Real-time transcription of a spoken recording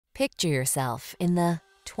Picture yourself in the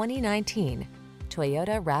 2019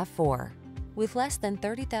 Toyota RAV4. With less than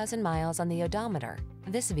 30,000 miles on the odometer,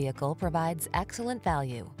 this vehicle provides excellent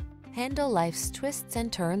value. Handle life's twists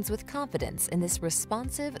and turns with confidence in this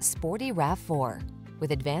responsive, sporty RAV4.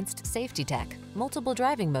 With advanced safety tech, multiple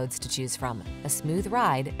driving modes to choose from, a smooth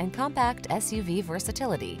ride, and compact SUV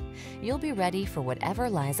versatility, you'll be ready for whatever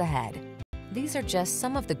lies ahead. These are just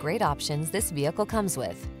some of the great options this vehicle comes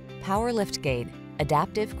with: power liftgate,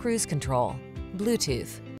 adaptive cruise control,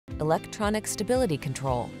 Bluetooth, electronic stability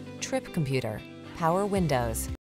control, trip computer, power windows,